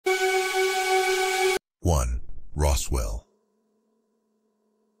1. Roswell.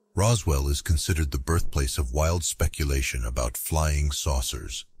 Roswell is considered the birthplace of wild speculation about flying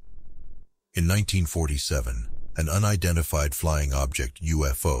saucers. In 1947, an unidentified flying object,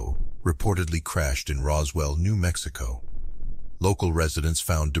 UFO, reportedly crashed in Roswell, New Mexico. Local residents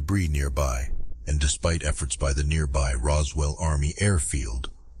found debris nearby, and despite efforts by the nearby Roswell Army Airfield,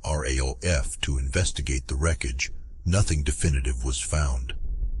 RAOF, to investigate the wreckage, nothing definitive was found.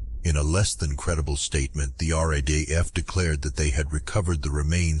 In a less than credible statement, the RADF declared that they had recovered the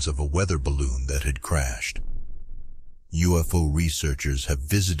remains of a weather balloon that had crashed. UFO researchers have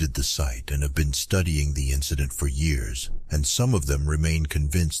visited the site and have been studying the incident for years, and some of them remain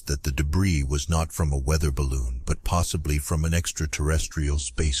convinced that the debris was not from a weather balloon, but possibly from an extraterrestrial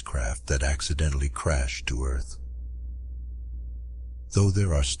spacecraft that accidentally crashed to Earth. Though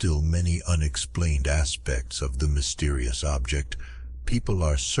there are still many unexplained aspects of the mysterious object, people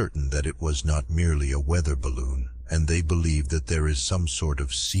are certain that it was not merely a weather balloon, and they believe that there is some sort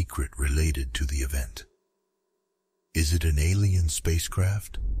of secret related to the event. Is it an alien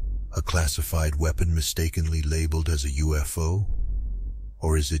spacecraft? A classified weapon mistakenly labeled as a UFO?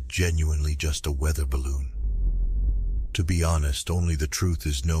 Or is it genuinely just a weather balloon? To be honest, only the truth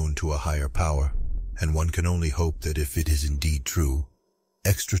is known to a higher power, and one can only hope that if it is indeed true,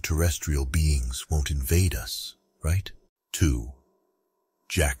 extraterrestrial beings won't invade us, right? 2.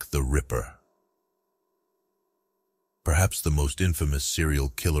 Jack the Ripper. Perhaps the most infamous serial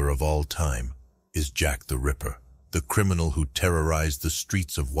killer of all time is Jack the Ripper, the criminal who terrorized the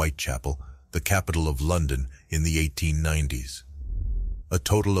streets of Whitechapel, the capital of London, in the 1890s. A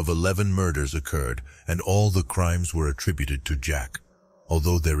total of 11 murders occurred, and all the crimes were attributed to Jack,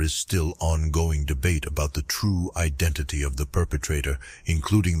 although there is still ongoing debate about the true identity of the perpetrator,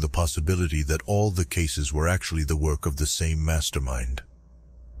 including the possibility that all the cases were actually the work of the same mastermind.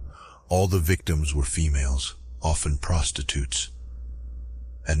 All the victims were females, often prostitutes,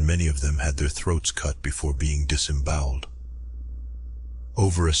 and many of them had their throats cut before being disemboweled.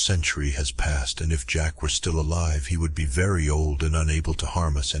 Over a century has passed, and if Jack were still alive, he would be very old and unable to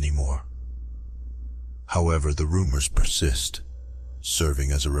harm us anymore. However, the rumors persist,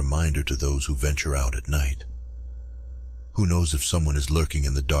 serving as a reminder to those who venture out at night. Who knows if someone is lurking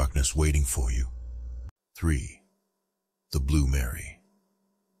in the darkness waiting for you? 3. The Blue Mary.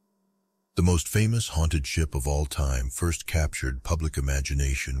 The most famous haunted ship of all time first captured public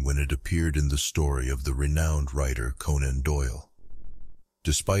imagination when it appeared in the story of the renowned writer Conan Doyle.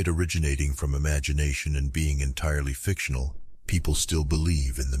 Despite originating from imagination and being entirely fictional, people still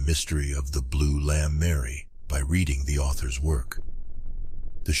believe in the mystery of the Blue Lamb Mary by reading the author's work.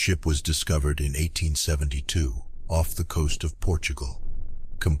 The ship was discovered in 1872 off the coast of Portugal,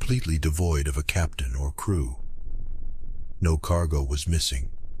 completely devoid of a captain or crew. No cargo was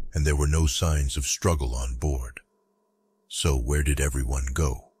missing, and there were no signs of struggle on board. So where did everyone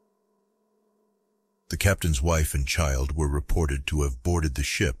go? The captain's wife and child were reported to have boarded the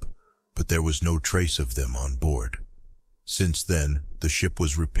ship, but there was no trace of them on board. Since then, the ship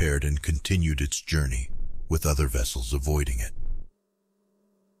was repaired and continued its journey, with other vessels avoiding it.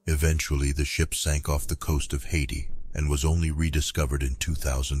 Eventually, the ship sank off the coast of Haiti and was only rediscovered in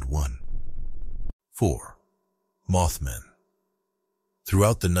 2001. 4. Mothman.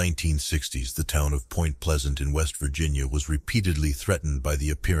 Throughout the 1960s, the town of Point Pleasant in West Virginia was repeatedly threatened by the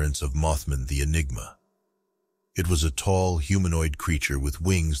appearance of Mothman the Enigma. It was a tall, humanoid creature with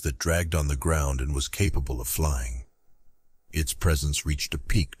wings that dragged on the ground and was capable of flying. Its presence reached a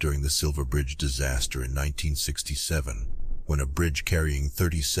peak during the Silver Bridge disaster in 1967, when a bridge carrying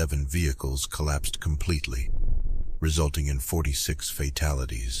 37 vehicles collapsed completely, resulting in 46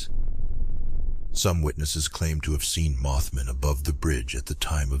 fatalities. Some witnesses claim to have seen Mothman above the bridge at the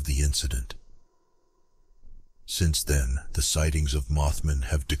time of the incident. Since then, the sightings of Mothman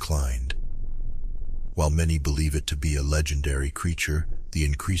have declined. While many believe it to be a legendary creature, the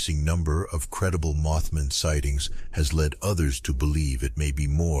increasing number of credible Mothman sightings has led others to believe it may be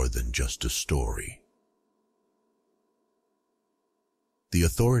more than just a story. The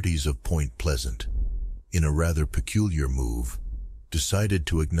authorities of Point Pleasant, in a rather peculiar move, decided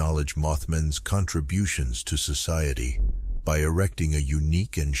to acknowledge Mothman's contributions to society by erecting a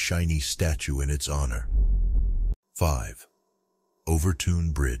unique and shiny statue in its honor. 5.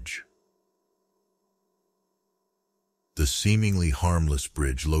 Overtoun Bridge. The seemingly harmless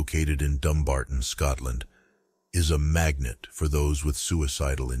bridge located in Dumbarton, Scotland, is a magnet for those with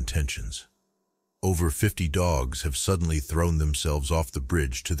suicidal intentions. Over 50 dogs have suddenly thrown themselves off the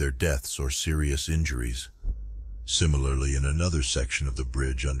bridge to their deaths or serious injuries. Similarly, in another section of the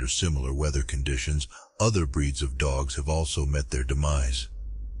bridge under similar weather conditions, other breeds of dogs have also met their demise.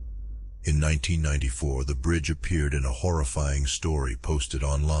 In 1994, the bridge appeared in a horrifying story posted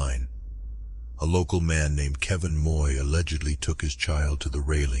online. A local man named Kevin Moy allegedly took his child to the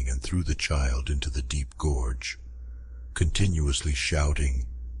railing and threw the child into the deep gorge, continuously shouting,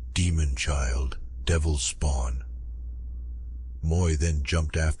 "Demon child, devil's spawn." Moy then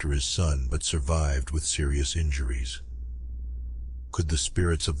jumped after his son but survived with serious injuries. Could the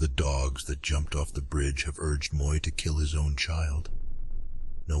spirits of the dogs that jumped off the bridge have urged Moy to kill his own child?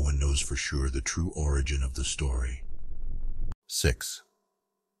 No one knows for sure the true origin of the story. 6.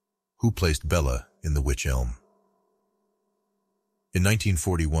 Who placed Bella in the Wych Elm? In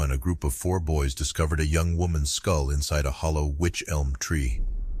 1941, a group of 4 boys discovered a young woman's skull inside a hollow wych elm tree.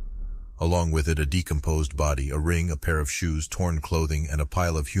 Along with it, a decomposed body, a ring, a pair of shoes, torn clothing, and a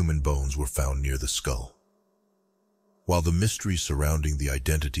pile of human bones were found near the skull. While the mysteries surrounding the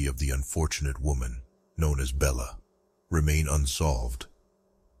identity of the unfortunate woman, known as Bella, remain unsolved,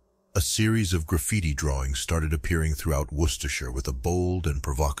 a series of graffiti drawings started appearing throughout Worcestershire with a bold and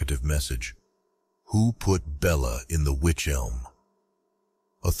provocative message: "Who put Bella in the wych elm?"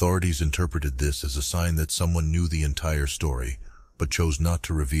 Authorities interpreted this as a sign that someone knew the entire story, but chose not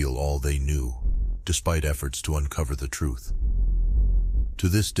to reveal all they knew, despite efforts to uncover the truth. To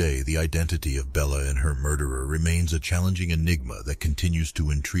this day, the identity of Bella and her murderer remains a challenging enigma that continues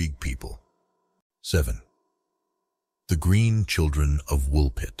to intrigue people. 7. The Green Children of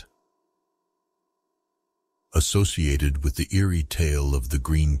Woolpit. Associated with the eerie tale of the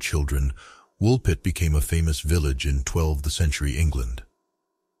Green Children, Woolpit became a famous village in 12th century England.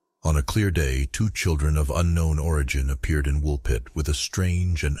 On a clear day, 2 children of unknown origin appeared in Woolpit with a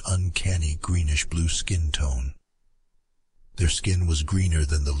strange and uncanny greenish-blue skin tone. Their skin was greener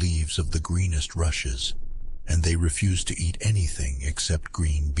than the leaves of the greenest rushes, and they refused to eat anything except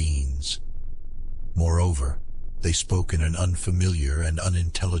green beans. Moreover, they spoke in an unfamiliar and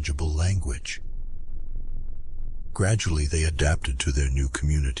unintelligible language. Gradually they adapted to their new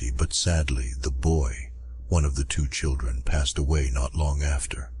community, but sadly, the boy, one of the 2 children, passed away not long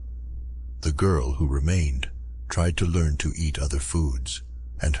after. The girl, who remained, tried to learn to eat other foods,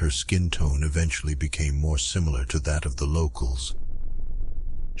 and her skin tone eventually became more similar to that of the locals.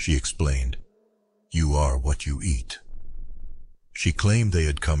 She explained, "You are what you eat." She claimed they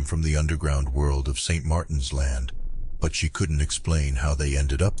had come from the underground world of St. Martin's Land, but she couldn't explain how they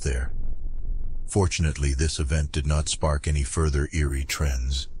ended up there. Fortunately, this event did not spark any further eerie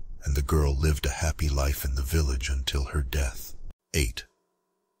trends, and the girl lived a happy life in the village until her death. 8.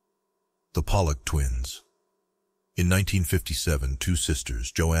 The Pollock Twins. In 1957, 2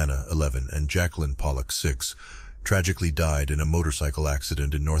 sisters, Joanna, 11, and Jacqueline Pollock, 6, tragically died in a motorcycle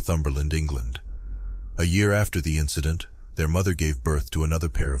accident in Northumberland, England. A year after the incident, their mother gave birth to another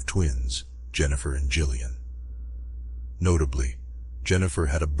pair of twins, Jennifer and Gillian. Notably, Jennifer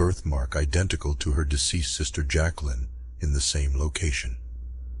had a birthmark identical to her deceased sister Jacqueline in the same location.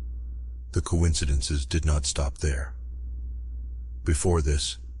 The coincidences did not stop there. Before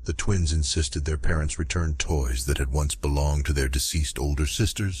this, the twins insisted their parents return toys that had once belonged to their deceased older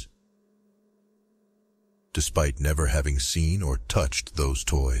sisters. Despite never having seen or touched those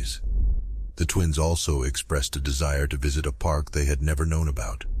toys, the twins also expressed a desire to visit a park they had never known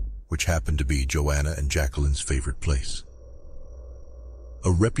about, which happened to be Joanna and Jacqueline's favorite place.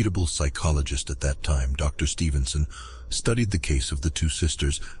 A reputable psychologist at that time, Dr. Stevenson, studied the case of the 2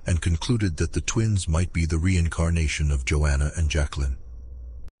 sisters and concluded that the twins might be the reincarnation of Joanna and Jacqueline.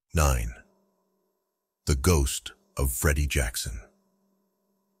 9. The Ghost of Freddie Jackson.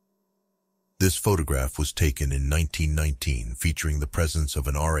 This photograph was taken in 1919, featuring the presence of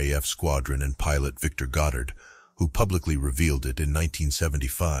an RAF squadron and pilot Victor Goddard, who publicly revealed it in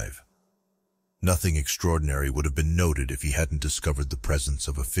 1975. Nothing extraordinary would have been noted if he hadn't discovered the presence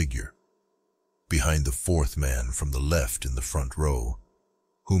of a figure behind the 4th man from the left in the front row,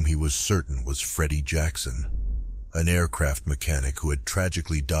 whom he was certain was Freddie Jackson, an aircraft mechanic who had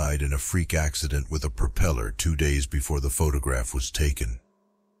tragically died in a freak accident with a propeller 2 days before the photograph was taken.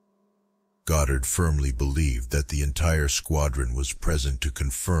 Goddard firmly believed that the entire squadron was present to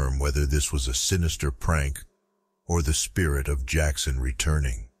confirm whether this was a sinister prank or the spirit of Jackson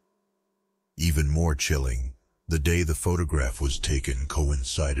returning. Even more chilling, the day the photograph was taken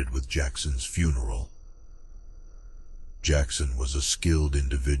coincided with Jackson's funeral. Jackson was a skilled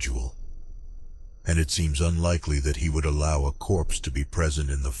individual, and it seems unlikely that he would allow a corpse to be present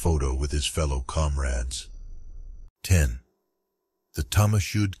in the photo with his fellow comrades. 10. The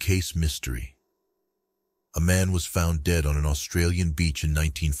Tomashood Case Mystery. A man was found dead on an Australian beach in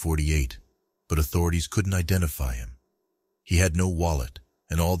 1948, but authorities couldn't identify him. He had no wallet,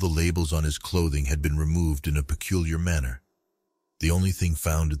 and all the labels on his clothing had been removed in a peculiar manner. The only thing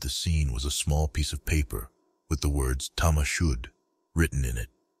found at the scene was a small piece of paper with the words Tamashud written in it,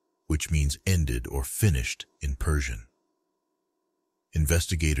 which means ended or finished in Persian.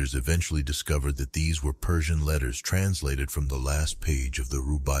 Investigators eventually discovered that these were Persian letters translated from the last page of the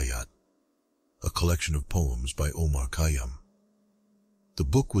Rubaiyat, a collection of poems by Omar Khayyam. The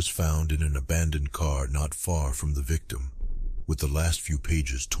book was found in an abandoned car not far from the victim, with the last few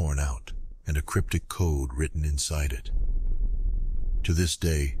pages torn out and a cryptic code written inside it. To this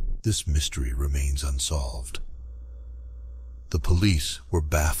day, this mystery remains unsolved. The police were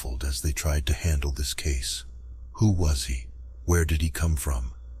baffled as they tried to handle this case. Who was he? Where did he come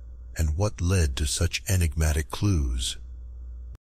from? And what led to such enigmatic clues?